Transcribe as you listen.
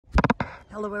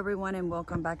Hello everyone and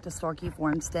welcome back to Starkey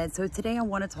Farmstead. So today I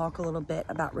want to talk a little bit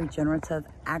about regenerative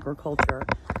agriculture.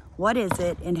 What is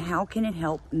it and how can it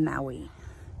help Maui?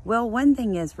 Well, one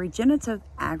thing is regenerative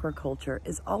agriculture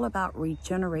is all about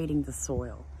regenerating the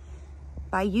soil.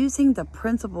 By using the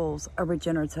principles of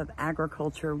regenerative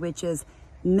agriculture, which is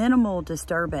minimal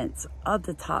disturbance of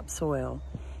the topsoil,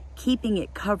 keeping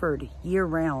it covered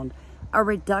year-round, a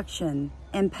reduction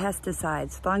in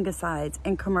pesticides, fungicides,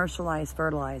 and commercialized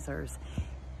fertilizers,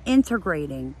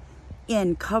 integrating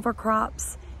in cover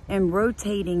crops and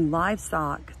rotating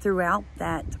livestock throughout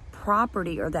that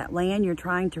property or that land you're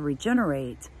trying to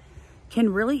regenerate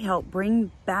can really help bring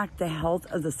back the health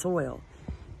of the soil.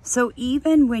 So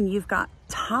even when you've got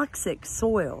toxic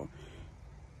soil,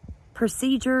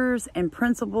 procedures and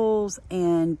principles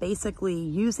and basically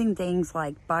using things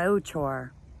like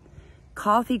biochar,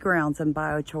 coffee grounds and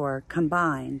biochar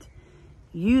combined,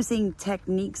 using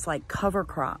techniques like cover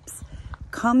crops,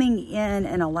 coming in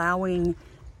and allowing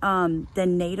the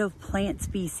native plant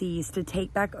species to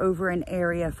take back over an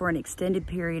area for an extended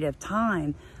period of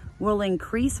time will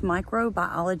increase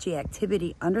microbiology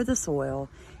activity under the soil,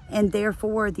 and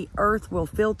therefore the earth will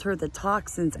filter the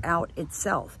toxins out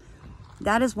itself.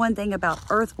 That is one thing about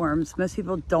earthworms most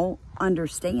people don't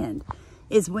understand,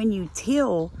 is when you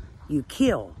till, you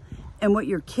kill. And what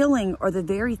you're killing are the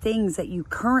very things that you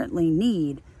currently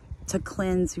need to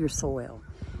cleanse your soil.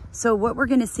 So what we're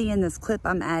gonna see in this clip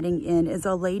I'm adding in is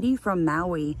a lady from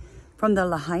Maui, from the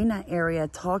Lahaina area,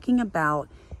 talking about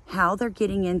how they're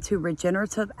getting into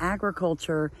regenerative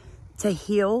agriculture to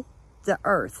heal the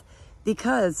earth,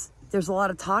 because there's a lot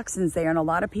of toxins there and a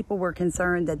lot of people were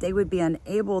concerned that they would be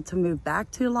unable to move back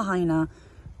to Lahaina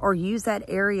or use that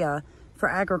area for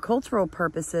agricultural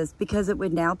purposes because it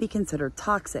would now be considered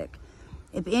toxic.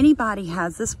 If anybody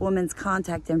has this woman's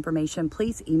contact information,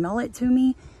 please email it to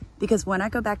me, because when I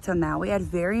go back to Maui, I'd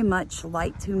very much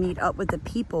like to meet up with the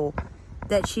people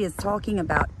that she is talking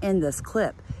about in this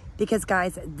clip. Because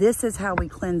guys, this is how we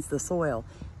cleanse the soil.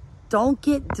 Don't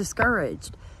get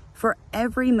discouraged. For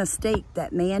every mistake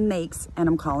that man makes, and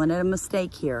I'm calling it a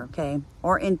mistake here, okay,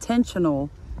 or intentional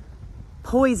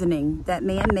poisoning that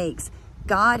man makes,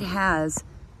 God has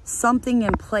something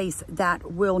in place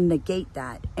that will negate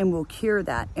that and will cure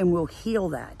that and will heal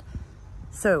that.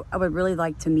 So I would really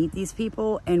like to meet these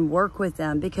people and work with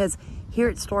them, because here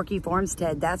at Starkey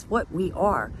Farmstead, that's what we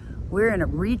are. We're in a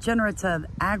regenerative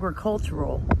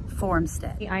agricultural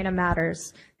farmstead. Lahaina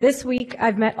matters. This week,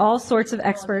 I've met all sorts of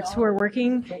experts who are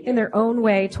working in their own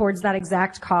way towards that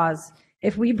exact cause.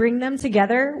 If we bring them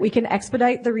together, we can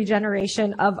expedite the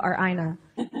regeneration of our Aina.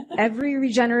 Every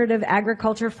regenerative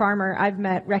agriculture farmer I've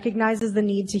met recognizes the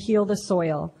need to heal the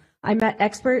soil. I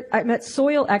met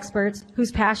soil experts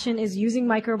whose passion is using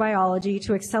microbiology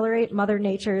to accelerate Mother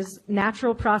Nature's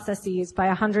natural processes by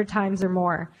 100 times or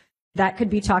more. That could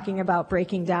be talking about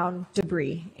breaking down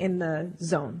debris in the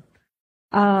zone.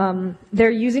 They're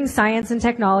using science and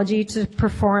technology to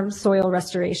perform soil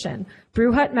restoration.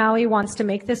 Brew Hut Maui wants to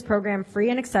make this program free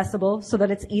and accessible so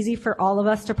that it's easy for all of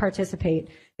us to participate.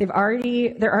 They're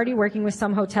already working with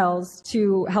some hotels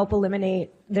to help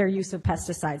eliminate their use of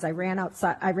pesticides. I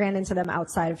ran into them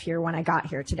outside of here when I got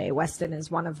here today. Weston is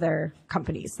one of their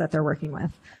companies that they're working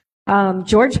with.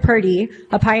 George Purdy,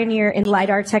 a pioneer in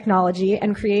LiDAR technology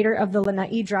and creator of the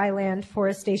Lanai Dryland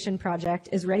Forestation Project,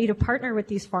 is ready to partner with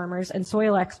these farmers and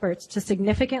soil experts to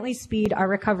significantly speed our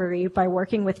recovery by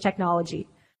working with technology.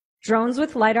 Drones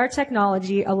with LiDAR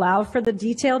technology allow for the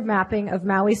detailed mapping of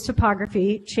Maui's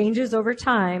topography changes over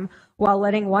time while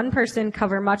letting one person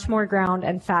cover much more ground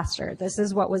and faster. This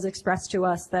is what was expressed to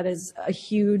us. That is a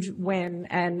huge win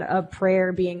and a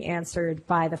prayer being answered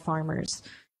by the farmers.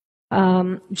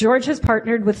 George has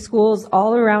partnered with schools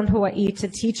all around Hawaii to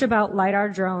teach about LiDAR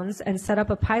drones and set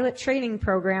up a pilot training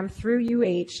program through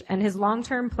UH, and his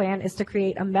long-term plan is to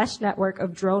create a mesh network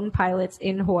of drone pilots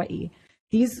in Hawaii.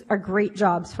 These are great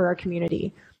jobs for our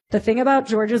community. The thing about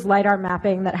George's LiDAR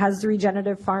mapping that has the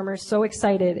regenerative farmers so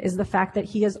excited is the fact that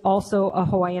he is also a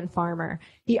Hawaiian farmer.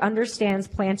 He understands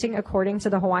planting according to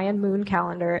the Hawaiian moon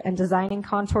calendar and designing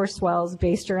contour swells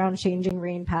based around changing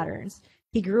rain patterns.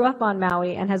 He grew up on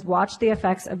Maui and has watched the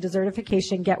effects of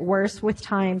desertification get worse with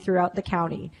time throughout the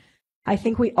county. I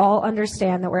think we all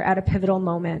understand that we're at a pivotal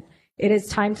moment. It is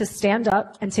time to stand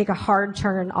up and take a hard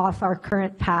turn off our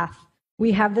current path.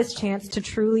 We have this chance to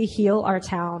truly heal our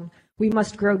town. We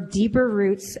must grow deeper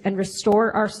roots and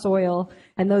restore our soil,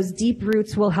 and those deep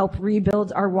roots will help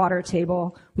rebuild our water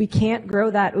table. We can't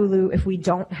grow that ulu if we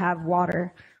don't have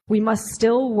water. We must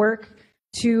still work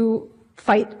to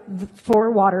fight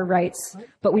for water rights,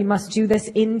 but we must do this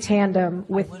in tandem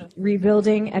with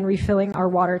rebuilding and refilling our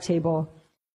water table.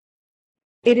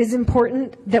 It is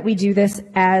important that we do this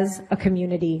as a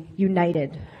community,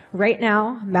 united. Right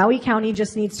now, Maui County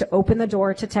just needs to open the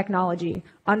door to technology.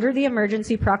 Under the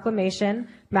emergency proclamation,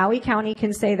 Maui County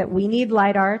can say that we need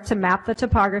LiDAR to map the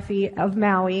topography of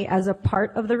Maui as a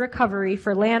part of the recovery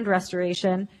for land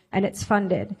restoration, and it's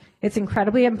funded. It's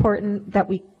incredibly important that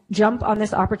we jump on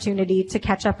this opportunity to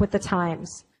catch up with the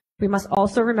times. We must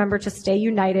also remember to stay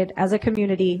united as a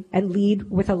community and lead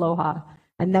with aloha.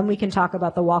 And then we can talk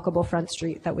about the walkable front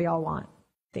street that we all want.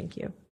 Thank you.